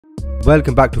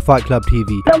Welcome back to Fight Club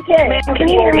TV. Okay, can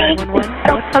you hear me?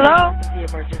 Hello?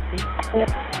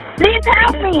 Please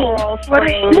help me!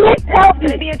 Please help me! It's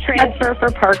going to be a transfer for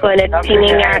Parkland. It's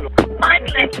pinging at... I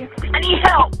need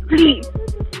help, please.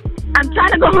 I'm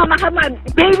trying to go home. I have my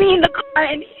baby in the car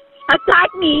and he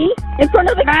attacked me in front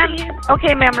of the kids.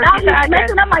 Okay, ma'am, repeat the address.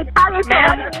 Messing up my tires.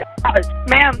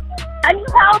 Ma'am. I need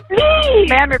help, please!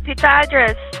 Ma'am, repeat the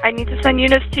address. I need to send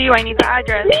units to you. I need the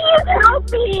address. Please help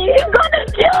me! He's gonna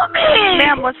kill me!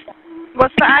 Ma'am, what's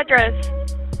the address?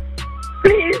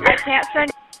 Please! I can't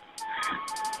send...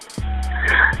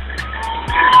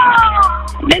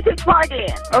 This is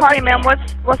Parkland. Okay, ma'am, what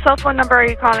cell phone number are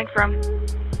you calling from?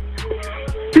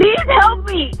 Please help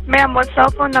me! Ma'am, what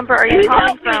cell phone number are you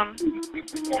calling from?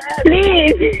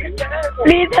 Please!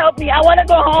 Please help me! I want to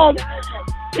go home!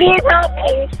 Please help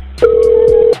me!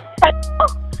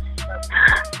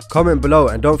 Comment below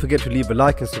and don't forget to leave a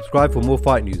like and subscribe for more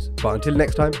fight news. But until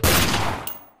next time.